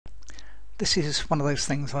This is one of those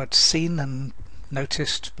things I'd seen and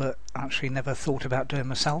noticed but actually never thought about doing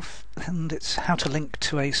myself, and it's how to link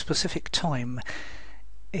to a specific time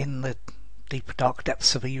in the deep dark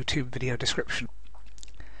depths of a YouTube video description.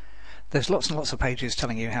 There's lots and lots of pages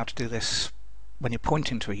telling you how to do this when you're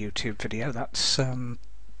pointing to a YouTube video. That's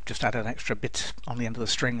just add an extra bit on the end of the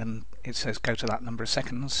string and it says go to that number of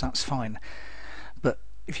seconds. That's fine. But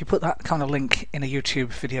if you put that kind of link in a YouTube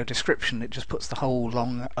video description, it just puts the whole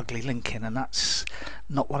long ugly link in, and that's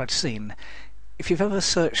not what I'd seen. If you've ever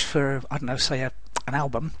searched for, I don't know, say an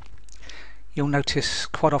album, you'll notice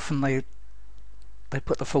quite often they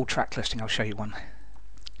put the full track listing. I'll show you one.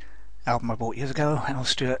 Album I bought years ago, Al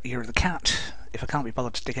Stewart, Year of the Cat. If I can't be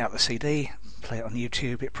bothered to dig out the CD, play it on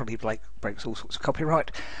YouTube, it probably breaks all sorts of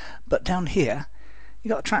copyright. But down here,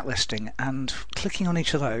 you've got a track listing, and clicking on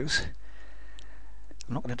each of those,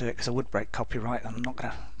 I'm not going to do it because I would break copyright. I'm not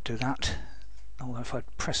going to do that. Although if I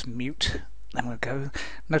press mute, then we'll go.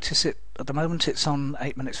 Notice it at the moment it's on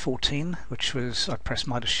 8 minutes 14, which was I'd press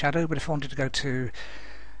Midas Shadow. But if I wanted to go to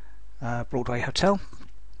Broadway Hotel,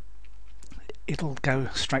 it'll go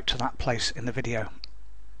straight to that place in the video.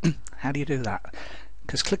 How do you do that?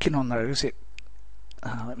 Because clicking on those,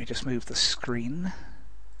 let me just move the screen.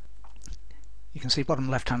 You can see bottom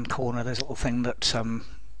left hand corner there's a little thing that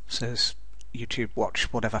says YouTube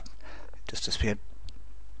watch whatever. It just disappeared,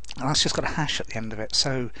 and that's just got a hash at the end of it.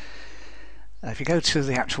 So if you go to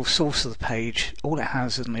the actual source of the page, all it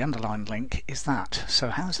has in the underlined link is that. So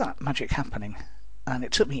how's that magic happening? And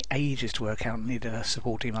it took me ages to work out. I needed a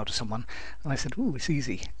support email to someone, and I said, "Ooh, it's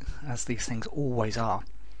easy," as these things always are.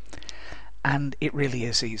 And it really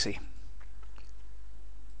is easy.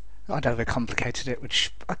 I'd overcomplicated it,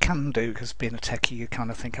 which I can do, because being a techie you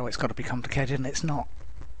kind of think, oh, it's got to be complicated, and it's not.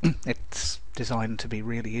 It's designed to be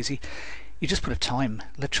really easy. You just put a time,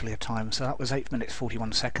 literally a time, so that was 8 minutes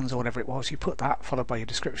 41 seconds or whatever it was. You put that followed by your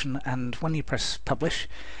description, and when you press publish,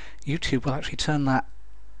 YouTube will actually turn that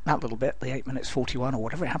little bit, the 8 minutes 41 or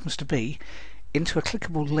whatever it happens to be, into a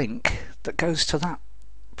clickable link that goes to that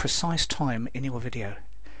precise time in your video.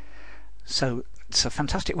 So it's a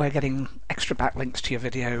fantastic way of getting extra backlinks to your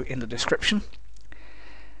video in the description,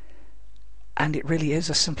 and it really is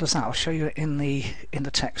as simple as that. I'll show you it in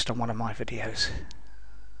the text on one of my videos.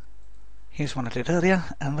 Here's one I did earlier,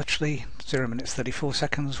 and literally 0 minutes 34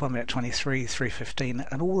 seconds, 1 minute 23, 3:15,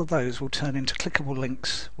 and all of those will turn into clickable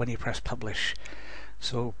links when you press publish.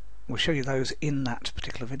 So we'll show you those in that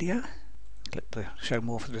particular video. Click the show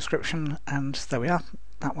more for the description, and there we are.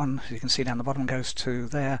 That one, as you can see down the bottom, goes to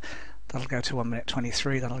there. That'll go to 1 minute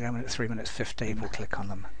 23, that'll go to 3 minutes 15. We'll click on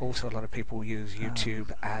them. Also, a lot of people use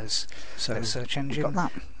YouTube as a search engine. We've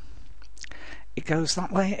got that. It goes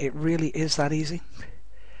that way. It really is that easy.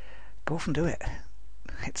 Go off and do it.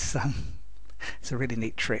 It's a really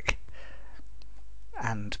neat trick,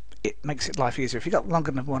 and it makes it life easier. If you've got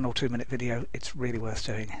longer than 1 or 2 minute video, it's really worth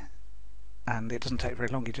doing, and it doesn't take very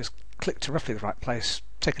long. You just click to roughly the right place,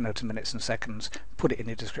 take a note of minutes and seconds, put it in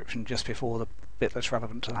your description just before the bit that's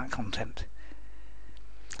relevant to that content.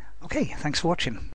 Okay, thanks for watching.